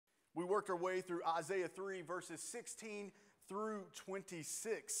we worked our way through Isaiah 3, verses 16 through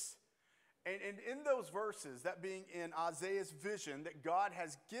 26. And in those verses, that being in Isaiah's vision that God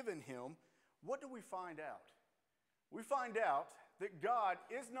has given him, what do we find out? We find out that God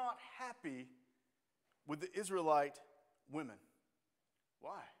is not happy with the Israelite women.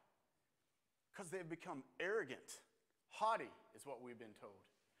 Why? Because they have become arrogant. Haughty is what we've been told.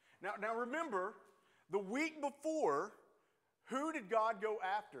 Now remember, the week before, who did God go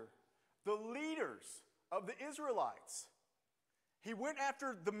after? The leaders of the Israelites. He went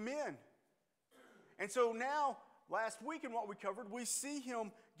after the men. And so now, last week in what we covered, we see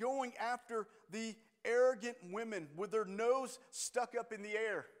him going after the arrogant women with their nose stuck up in the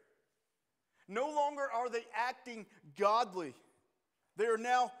air. No longer are they acting godly. They are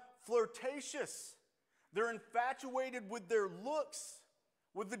now flirtatious. They're infatuated with their looks,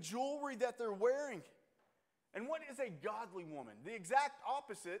 with the jewelry that they're wearing. And what is a godly woman? The exact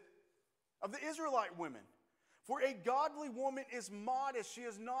opposite of the Israelite women. For a godly woman is modest. She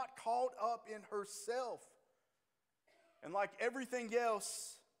is not caught up in herself. And like everything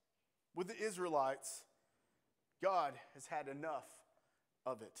else with the Israelites, God has had enough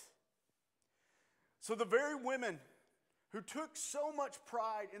of it. So the very women who took so much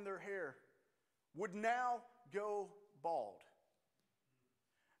pride in their hair would now go bald.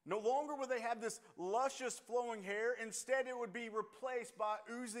 No longer would they have this luscious flowing hair. Instead, it would be replaced by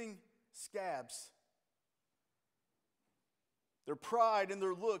oozing scabs. Their pride and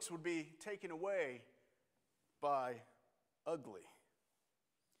their looks would be taken away by ugly.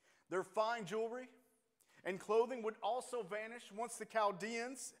 Their fine jewelry and clothing would also vanish once the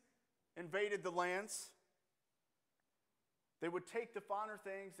Chaldeans invaded the lands. They would take the finer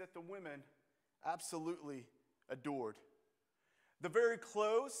things that the women absolutely adored. The very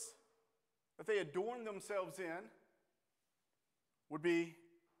clothes that they adorned themselves in would be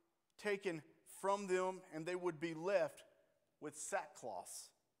taken from them, and they would be left with sackcloths.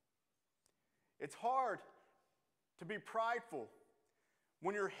 It's hard to be prideful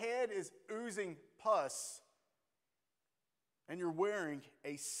when your head is oozing pus and you're wearing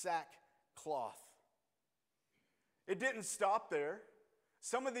a sackcloth. It didn't stop there.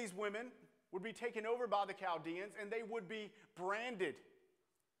 Some of these women would be taken over by the Chaldeans and they would be branded.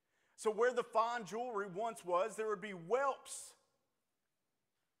 So where the fine jewelry once was, there would be whelps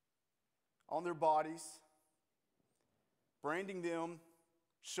on their bodies, branding them,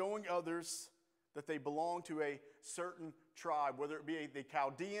 showing others that they belong to a certain tribe, whether it be the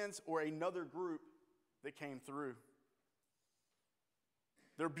Chaldeans or another group that came through.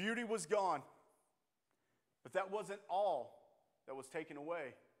 Their beauty was gone, but that wasn't all that was taken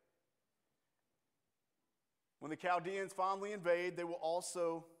away. When the Chaldeans finally invade, they will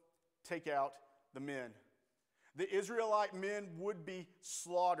also take out the men. The Israelite men would be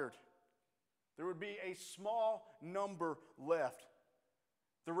slaughtered. There would be a small number left.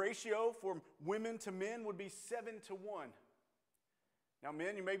 The ratio from women to men would be 7-1. Now,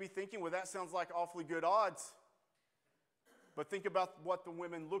 men, you may be thinking, well, that sounds like awfully good odds. But think about what the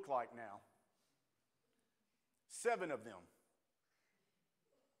women look like now. 7 of them.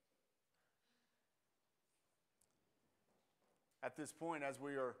 At this point, as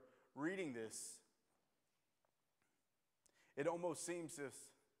we are reading this, it almost seems as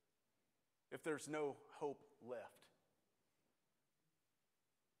if there's no hope left.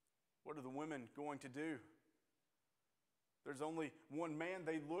 What are the women going to do? There's only one man.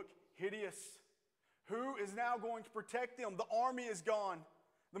 They look hideous. Who is now going to protect them? The army is gone.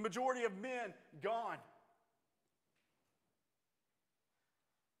 The majority of men gone.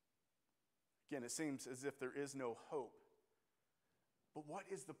 Again, it seems as if there is no hope. But what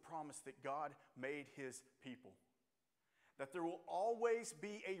is the promise that God made his people? That there will always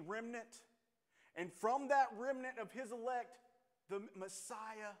be a remnant, and from that remnant of his elect, the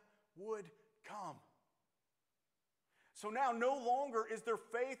Messiah would come. So now no longer is their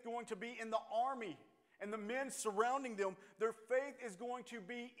faith going to be in the army and the men surrounding them. Their faith is going to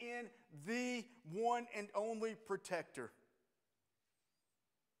be in the one and only protector.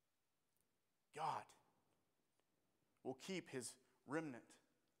 God will keep his remnant,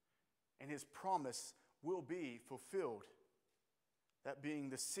 and his promise will be fulfilled. That being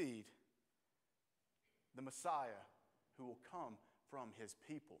the seed, the Messiah who will come from his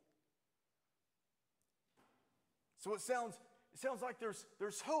people. So it sounds like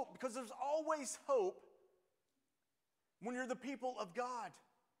there's hope, because there's always hope when you're the people of God.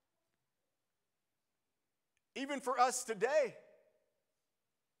 Even for us today,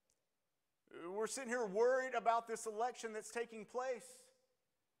 we're sitting here worried about this election that's taking place.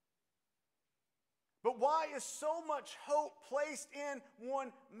 But why is so much hope placed in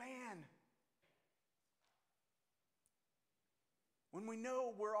one man? When we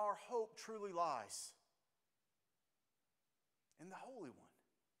know where our hope truly lies, in the Holy One.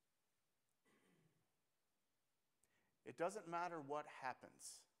 It doesn't matter what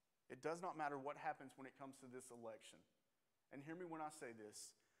happens. It does not matter what happens when it comes to this election. And hear me when I say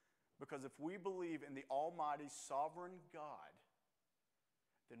this, because if we believe in the almighty sovereign God,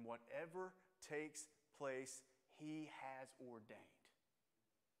 then whatever takes place, He has ordained.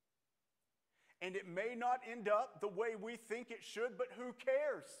 And it may not end up the way we think it should, but who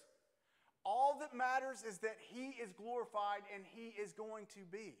cares? All that matters is that He is glorified and He is going to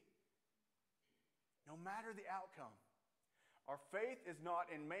be. No matter the outcome. Our faith is not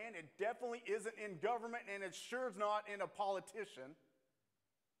in man. It definitely isn't in government, and it sure is not in a politician.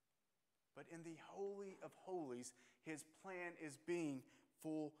 But in the Holy of Holies, His plan is being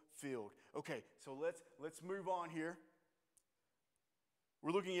fulfilled. Okay, so let's move on here.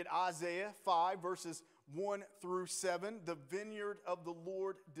 We're looking at Isaiah 5, verses 1 through 7. The vineyard of the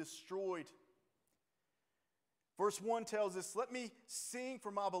Lord destroyed. Verse 1 tells us, "Let me sing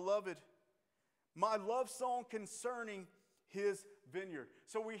for my beloved, my love song concerning His vineyard."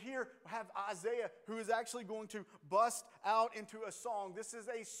 So we have Isaiah, who is actually going to bust out into a song. This is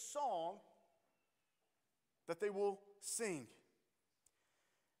a song that they will sing.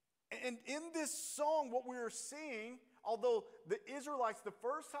 And in this song, what we are seeing, although the Israelites, the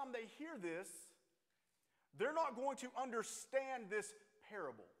first time they hear this, they're not going to understand this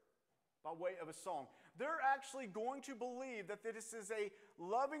parable by way of a song. They're actually going to believe that this is a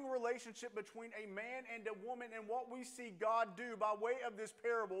loving relationship between a man and a woman, and what we see God do by way of this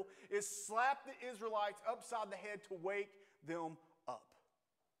parable is slap the Israelites upside the head to wake them up.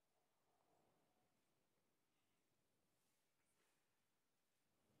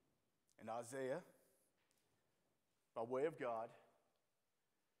 And Isaiah, by way of God,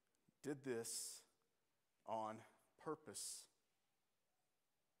 did this on purpose.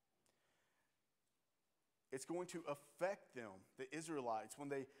 It's going to affect them, the Israelites, when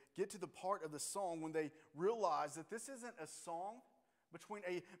they get to the part of the song when they realize that this isn't a song between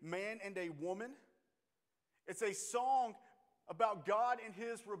a man and a woman. It's a song about God and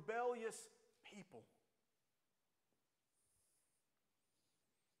His rebellious people.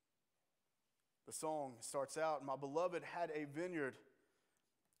 The song starts out, "My beloved had a vineyard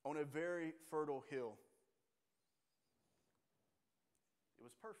on a very fertile hill." It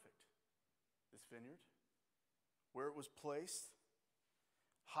was perfect, this vineyard, where it was placed,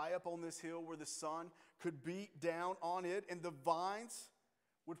 high up on this hill where the sun could beat down on it, and the vines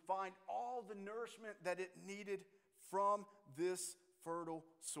would find all the nourishment that it needed from this fertile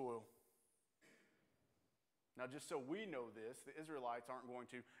soil. Now, just so we know this, the Israelites aren't going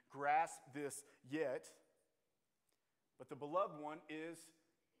to grasp this yet, but the beloved one is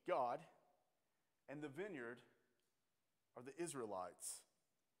God, and the vineyard are the Israelites.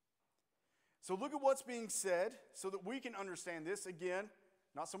 So look at what's being said so that we can understand this. Again,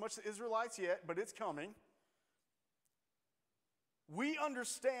 not so much the Israelites yet, but it's coming. We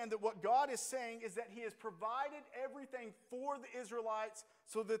understand that what God is saying is that He has provided everything for the Israelites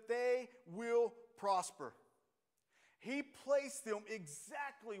so that they will prosper. He placed them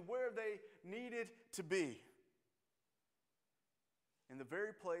exactly where they needed to be. In the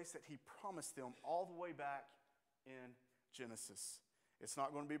very place that He promised them all the way back in Genesis. It's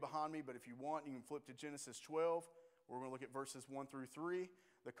not going to be behind me, but if you want, you can flip to Genesis 12. We're going to look at verses 1 through 3,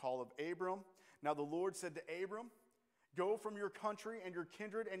 the call of Abram. "Now the Lord said to Abram, 'Go from your country and your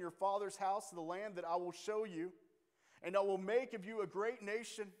kindred and your father's house to the land that I will show you, and I will make of you a great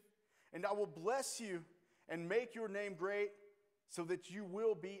nation, and I will bless you and make your name great, so that you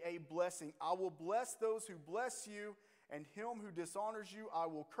will be a blessing. I will bless those who bless you, and him who dishonors you I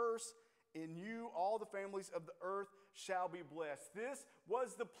will curse. In you all the families of the earth shall be blessed.'" This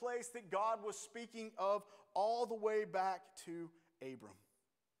was the place that God was speaking of all the way back to Abram.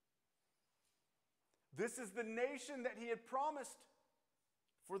 This is the nation that He had promised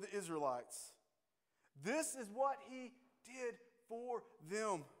for the Israelites. This is what He did for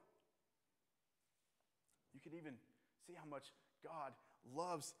them. You can even see how much God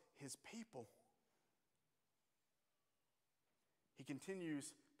loves His people. He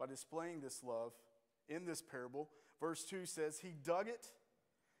continues by displaying this love in this parable. Verse 2 says, "He dug it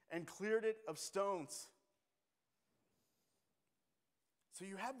and cleared it of stones." So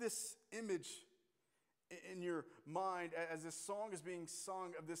you have this image in your mind as this song is being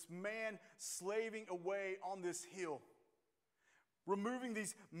sung of this man slaving away on this hill, removing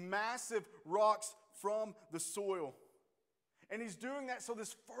these massive rocks from the soil. And he's doing that so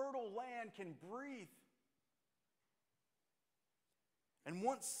this fertile land can breathe. And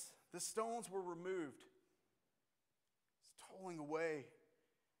once the stones were removed, it's tolling away.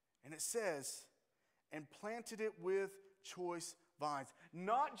 And it says, and planted it with choice vines.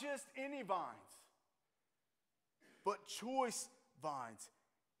 Not just any vines, but choice vines.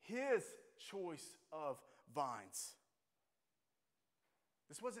 His choice of vines.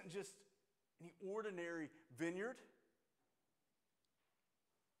 This wasn't just any ordinary vineyard.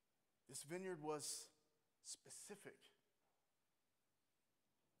 This vineyard was specific.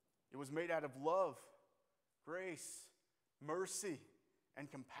 It was made out of love, grace, mercy,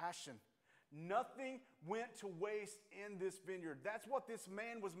 and compassion. Nothing went to waste in this vineyard. That's what this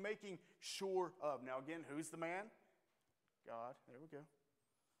man was making sure of. Now again, who's the man? God. There we go.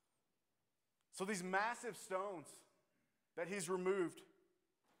 So these massive stones that he's removed,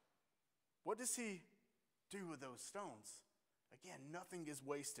 what does he do with those stones? Again, nothing is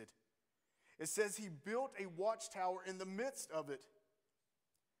wasted. It says he built a watchtower in the midst of it.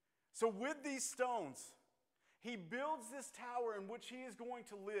 So with these stones, he builds this tower in which he is going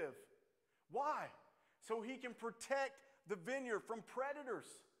to live. Why? So he can protect the vineyard from predators,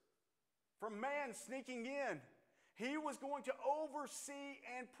 from man sneaking in. He was going to oversee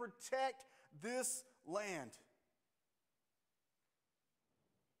and protect this land.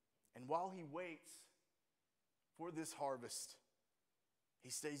 And while he waits for this harvest, he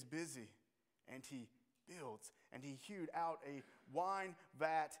stays busy and he builds, and he hewed out a wine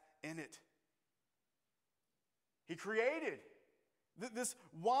vat in it. He created this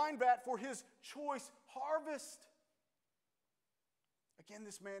wine vat for his choice harvest. Again,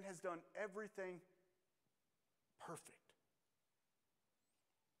 this man has done everything perfect.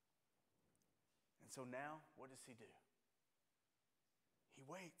 And so now, what does he do? He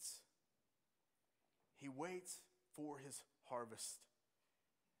waits. He waits for his harvest.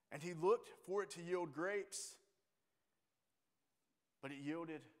 And he looked for it to yield grapes, but it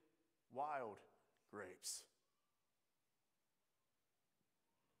yielded wild grapes.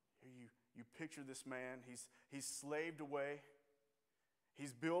 Here you picture this man. He's slaved away.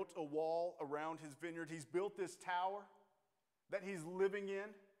 He's built a wall around his vineyard. He's built this tower that he's living in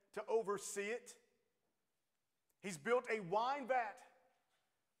to oversee it. He's built a wine vat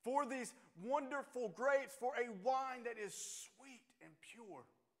for these wonderful grapes, for a wine that is sweet and pure.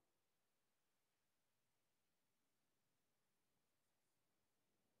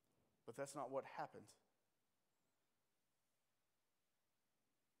 But that's not what happened.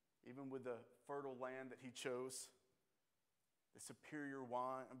 Even with the fertile land that he chose, the superior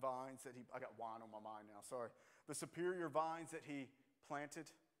vines that I got wine on my mind now, sorry. The superior vines that he planted,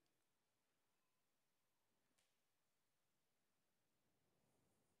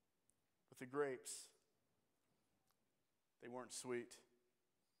 but the grapes, they weren't sweet.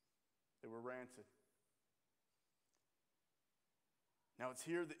 They were rancid. Now it's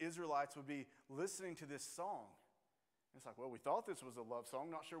here the Israelites would be listening to this song. It's like, well, we thought this was a love song.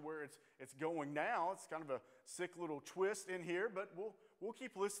 Not sure where it's going now. It's kind of a sick little twist in here, but we'll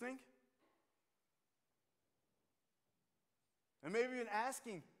keep listening. And maybe even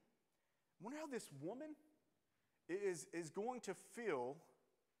asking, I wonder how this woman is going to feel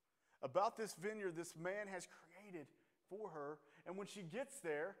about this vineyard this man has created for her. And when she gets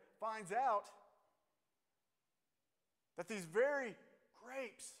there, finds out that these very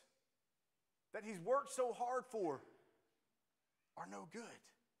grapes that he's worked so hard for are no good.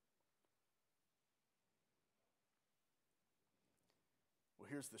 Well,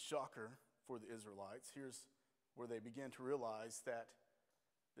 here's the shocker for the Israelites. Here's where they begin to realize that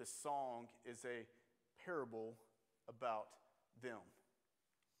this song is a parable about them.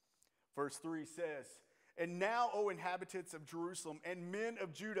 Verse 3 says, "And now, O inhabitants of Jerusalem and men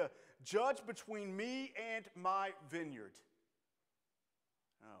of Judah, judge between me and my vineyard."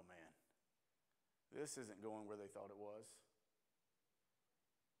 Oh man, this isn't going where they thought it was.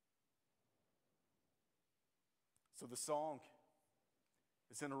 So the song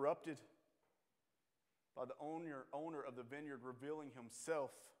is interrupted by the owner of the vineyard revealing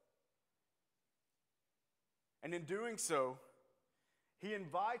himself. And in doing so, he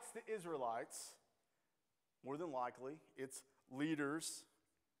invites the Israelites, more than likely, its leaders,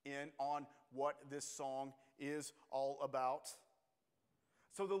 in on what this song is all about.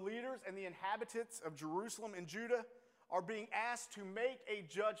 So the leaders and the inhabitants of Jerusalem and Judah are being asked to make a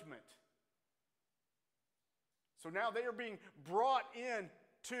judgment. So now they are being brought in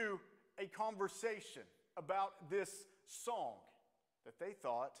to a conversation about this song that they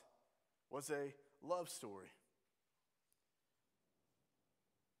thought was a love story.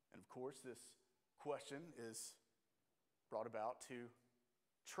 And of course, this question is, brought about to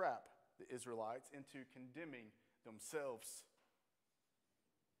trap the Israelites into condemning themselves.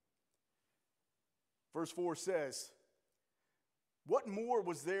 Verse 4 says, "What more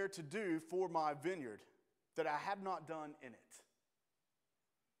was there to do for my vineyard that I had not done in it?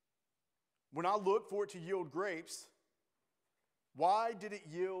 When I looked for it to yield grapes, why did it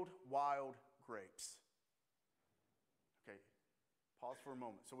yield wild grapes?" Okay, pause for a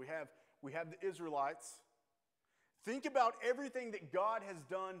moment. So we have the Israelites. Think about everything that God has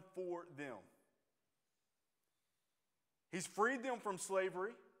done for them. He's freed them from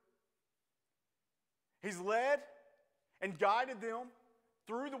slavery. He's led and guided them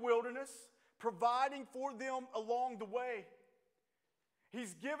through the wilderness, providing for them along the way.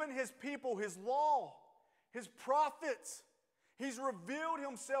 He's given his people his law, his prophets. He's revealed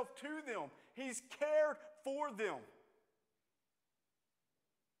himself to them. He's cared for them.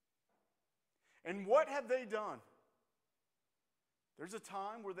 And what have they done? There's a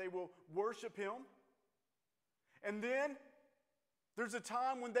time where they will worship him. And then there's a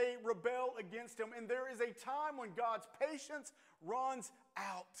time when they rebel against him. And there is a time when God's patience runs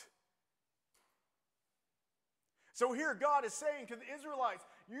out. So here God is saying to the Israelites,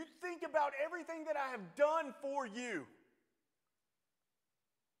 you think about everything that I have done for you.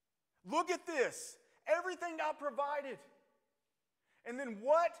 Look at this. Everything I provided. And then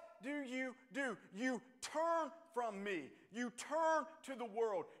what do? You turn from me. You turn to the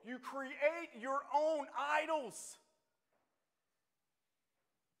world. You create your own idols.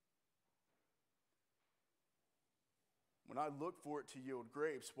 When I looked for it to yield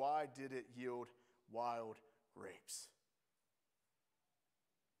grapes, why did it yield wild grapes?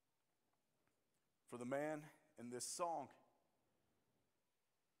 For the man in this song,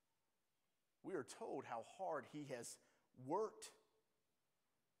 we are told how hard he has worked.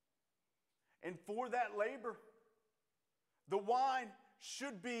 And for that labor, the wine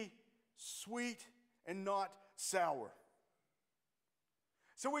should be sweet and not sour.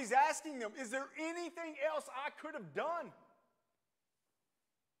 So he's asking them, is there anything else I could have done?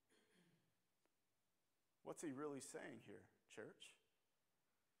 What's he really saying here, church?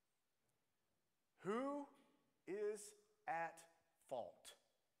 Who is at fault?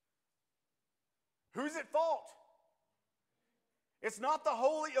 Who's at fault? It's not the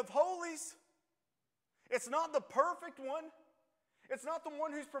Holy of Holies. It's not the perfect one. It's not the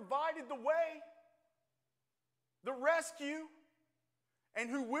one who's provided the way, the rescue, and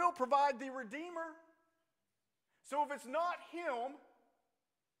who will provide the Redeemer. So if it's not him,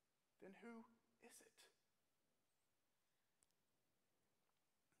 then who is it?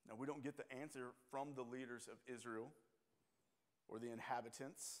 Now, we don't get the answer from the leaders of Israel or the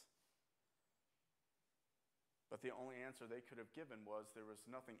inhabitants. But the only answer they could have given was there was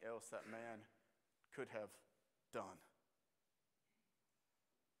nothing else that man could have done.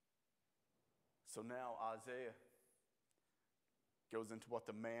 So now Isaiah goes into what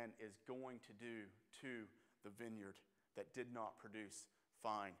the man is going to do to the vineyard that did not produce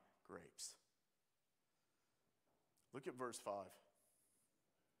fine grapes. Look at verse 5.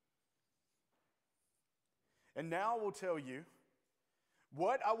 "And now I will tell you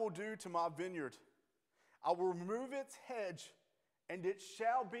what I will do to my vineyard. I will remove its hedge, and it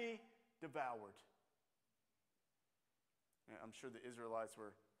shall be devoured." And I'm sure the Israelites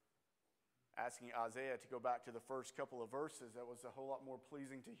were asking Isaiah to go back to the first couple of verses. That was a whole lot more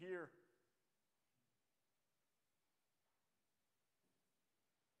pleasing to hear.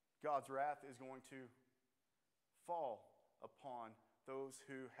 God's wrath is going to fall upon those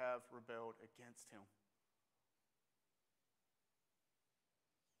who have rebelled against him.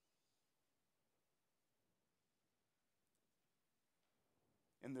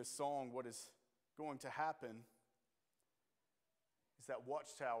 In this song, what is going to happen is that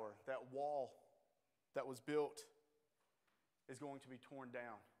watchtower, that wall that was built, is going to be torn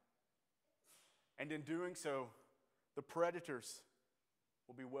down. And in doing so, the predators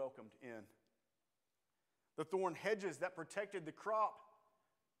will be welcomed in. The thorn hedges that protected the crop,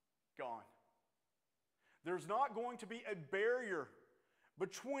 gone. There's not going to be a barrier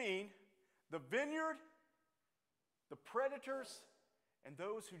between the vineyard, the predators, and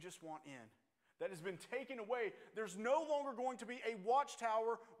those who just want in. That has been taken away. There's no longer going to be a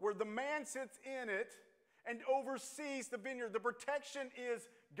watchtower where the man sits in it and oversees the vineyard. The protection is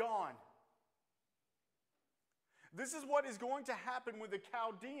gone. This is what is going to happen when the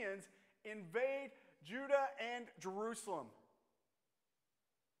Chaldeans invade Judah and Jerusalem.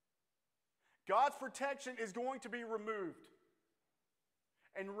 God's protection is going to be removed.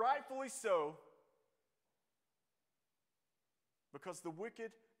 And rightfully so, because the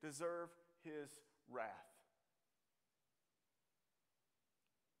wicked deserve his wrath.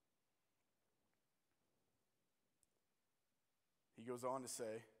 He goes on to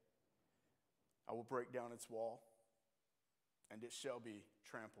say, I will break down its wall, and it shall be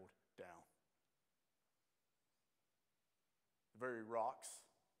trampled down. The very rocks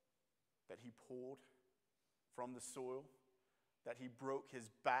that he pulled from the soil, that he broke his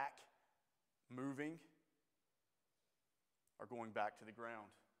back moving, are going back to the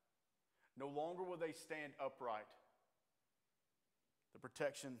ground. No longer will they stand upright. The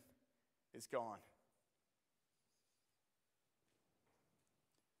protection is gone.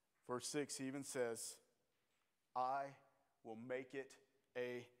 Verse 6, he even says, I will make it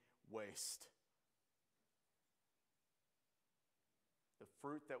a waste. The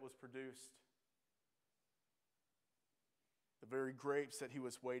fruit that was produced, the very grapes that he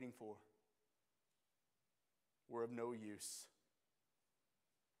was waiting for, were of no use.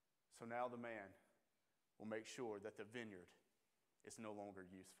 So now the man will make sure that the vineyard is no longer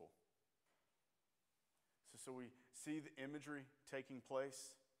useful. So we see the imagery taking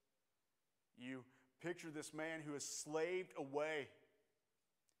place. You picture this man who is slaved away.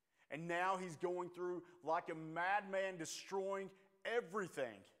 And now he's going through like a madman, destroying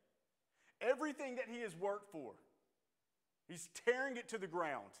everything. Everything that he has worked for. He's tearing it to the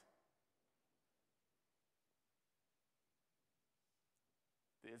ground.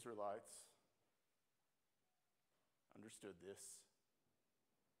 The Israelites understood this.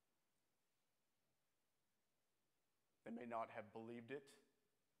 They may not have believed it,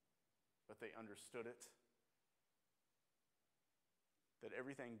 but they understood it. That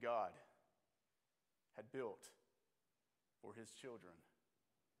everything God had built for his children,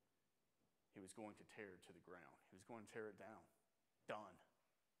 he was going to tear it to the ground. He was going to tear it down. Done.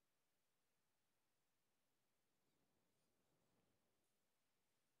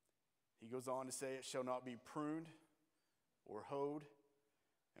 He goes on to say, it shall not be pruned or hoed,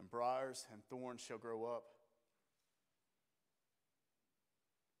 and briars and thorns shall grow up.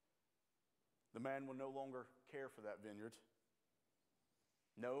 The man will no longer care for that vineyard.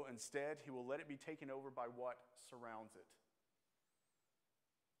 No, instead, he will let it be taken over by what surrounds it.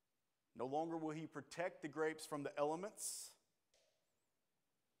 No longer will he protect the grapes from the elements,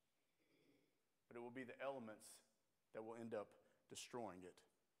 but it will be the elements that will end up destroying it.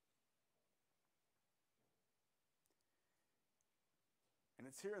 And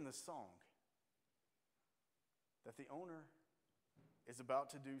it's here in the song that the owner is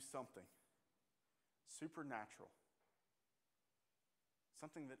about to do something supernatural.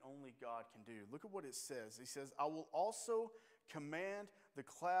 Something that only God can do. Look at what it says. He says, I will also command the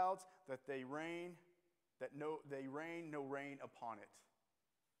clouds that they rain no rain upon it.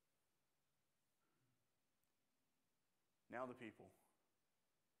 Now the people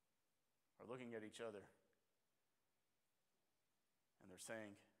are looking at each other and they're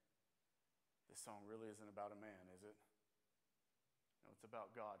saying, this song really isn't about a man, is it? No, it's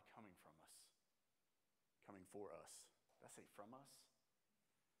about God coming from us. Coming for us. Did I say from us?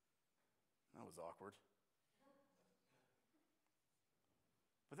 That was awkward.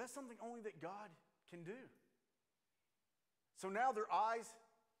 But that's something only that God can do. So now their eyes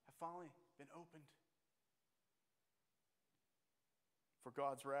have finally been opened. For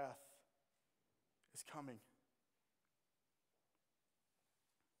God's wrath is coming.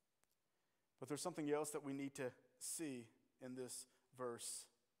 But there's something else that we need to see in this verse.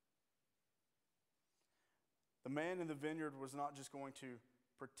 The man in the vineyard was not just going to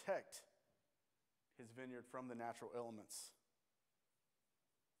protect his vineyard from the natural elements.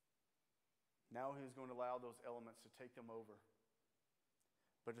 Now he was going to allow those elements to take them over.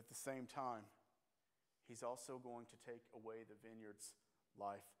 But at the same time, he's also going to take away the vineyard's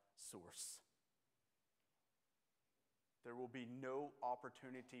life source. There will be no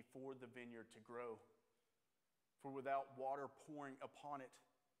opportunity for the vineyard to grow. For without water pouring upon it,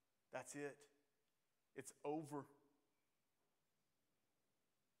 that's it. It's over.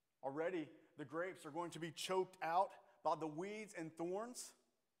 Already, the grapes are going to be choked out by the weeds and thorns.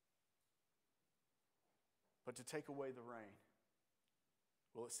 But to take away the rain,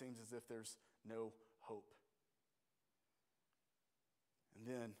 well, it seems as if there's no hope. And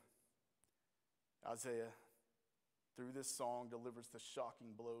then Isaiah, through this song, delivers the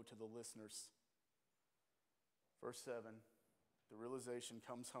shocking blow to the listeners. Verse 7, the realization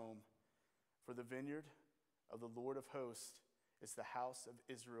comes home. For the vineyard of the Lord of hosts is the house of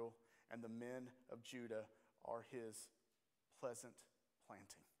Israel, and the men of Judah are his pleasant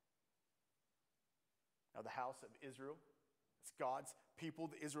planting. Now the house of Israel, it's God's people,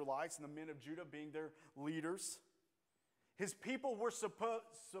 the Israelites, and the men of Judah being their leaders. His people were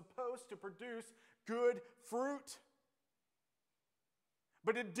supposed to produce good fruit.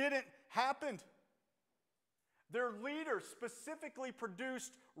 But it didn't happen. Their leaders specifically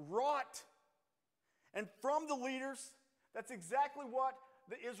produced rot. And from the leaders, that's exactly what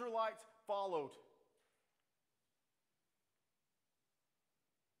the Israelites followed.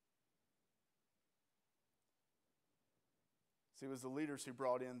 See, it was the leaders who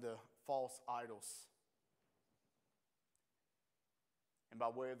brought in the false idols. And by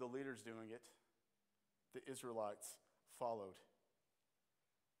way of the leaders doing it, the Israelites followed.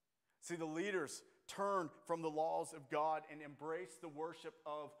 See, the leaders turned from the laws of God and embraced the worship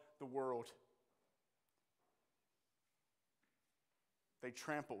of the world. They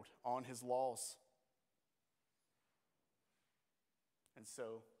trampled on his laws. And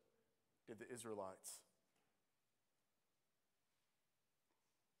so did the Israelites.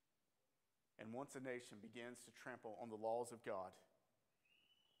 And once a nation begins to trample on the laws of God,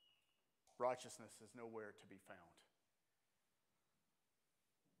 righteousness is nowhere to be found.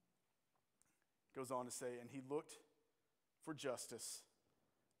 It goes on to say, and he looked for justice,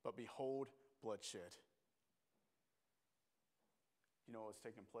 but behold, bloodshed. You know what was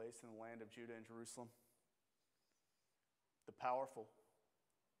taking place in the land of Judah and Jerusalem? The powerful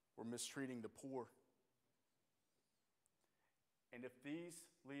were mistreating the poor. And if these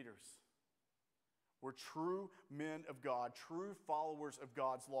leaders were true men of God, true followers of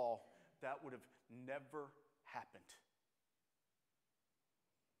God's law, that would have never happened.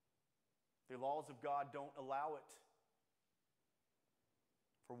 The laws of God don't allow it.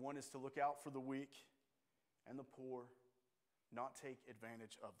 For one is to look out for the weak and the poor, not take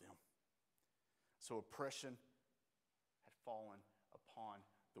advantage of them. So oppression had fallen upon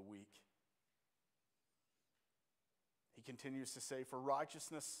the weak. He continues to say, for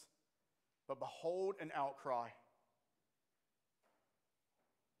righteousness, but behold an outcry.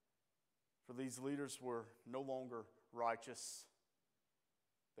 For these leaders were no longer righteous.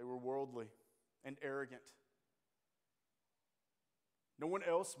 They were worldly and arrogant. No one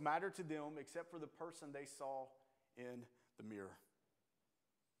else mattered to them except for the person they saw in the mirror.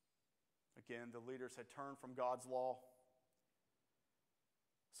 Again, the leaders had turned from God's law.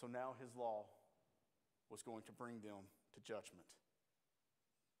 So now his law was going to bring them to judgment.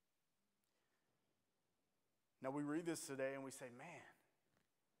 Now we read this today and we say, man,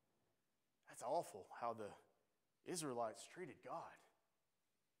 that's awful how the Israelites treated God.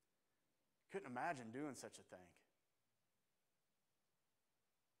 Couldn't imagine doing such a thing.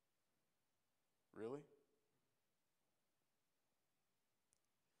 Really?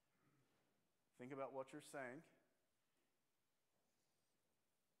 Think about what you're saying.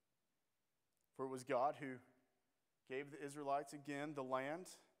 For it was God who gave the Israelites again the land,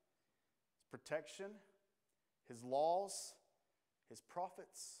 his protection, his laws, his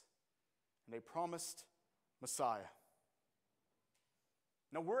prophets, and a promised Messiah.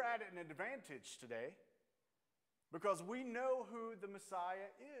 Now we're at an advantage today because we know who the Messiah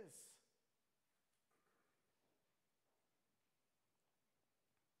is.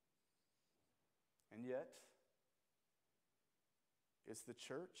 And yet, is the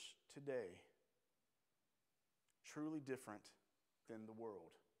church today truly different than the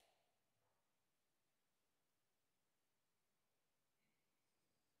world?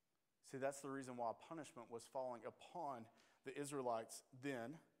 See, that's the reason why punishment was falling upon the Israelites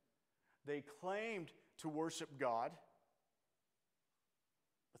then. They claimed to worship God,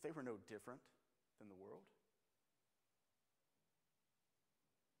 but they were no different than the world.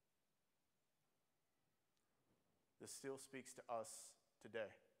 This still speaks to us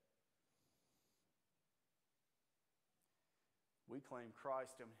today. We claim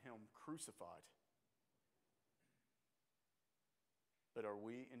Christ and him crucified. But are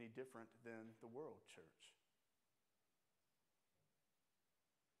we any different than the world, church?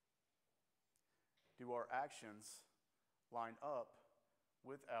 Do our actions line up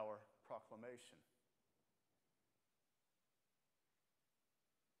with our proclamation?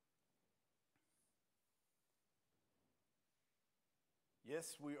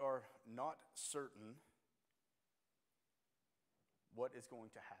 Yes, we are not certain what is going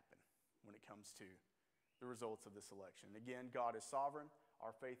to happen when it comes to the results of this election. Again, God is sovereign.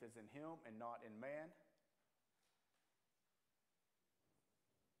 Our faith is in him and not in man.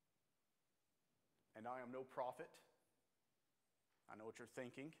 And I am no prophet. I know what you're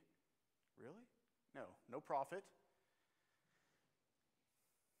thinking. Really? No prophet.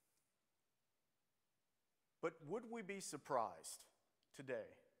 But would we be surprised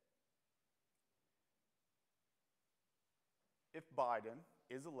today if Biden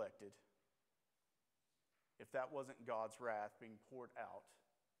is elected, if that wasn't God's wrath being poured out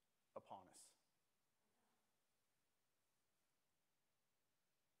upon us?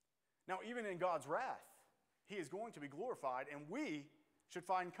 Now, even in God's wrath, He is going to be glorified, and we should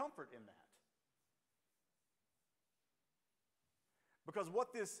find comfort in that. Because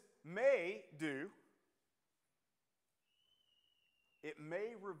what this may do, it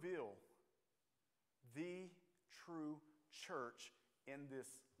may reveal the true church in this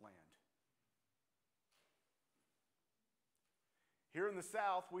land. Here in the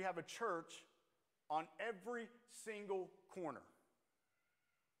South, we have a church on every single corner.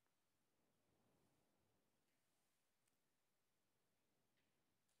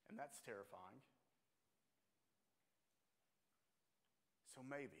 And that's terrifying. So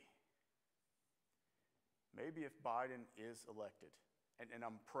maybe if Biden is elected, and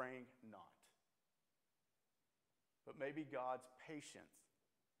I'm praying not, but maybe God's patience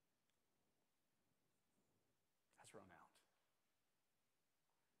has run out.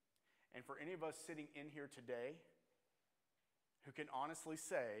 And for any of us sitting in here today who can honestly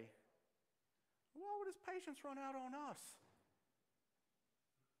say, why would his patience run out on us?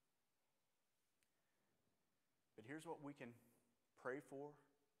 But here's what we can pray for.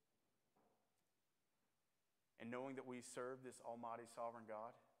 And knowing that we serve this almighty sovereign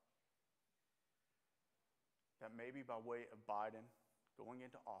God, that maybe by way of Biden going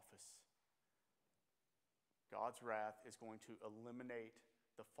into office, God's wrath is going to eliminate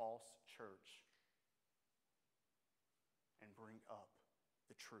the false church and bring up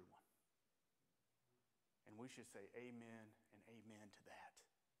the true one. And we should say amen and amen to that.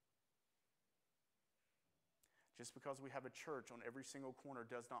 Just because we have a church on every single corner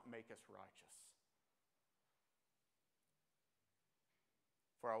does not make us righteous.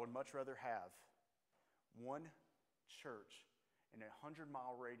 For I would much rather have one church in a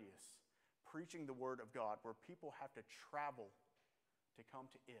 100-mile radius preaching the word of God where people have to travel to come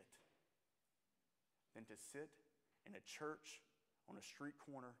to it than to sit in a church on a street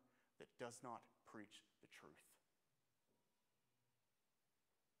corner that does not preach the truth.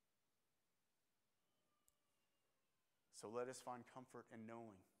 So let us find comfort in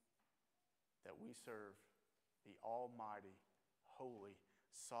knowing that we serve the almighty, holy,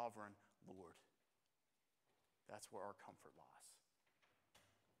 sovereign Lord. That's where our comfort lies.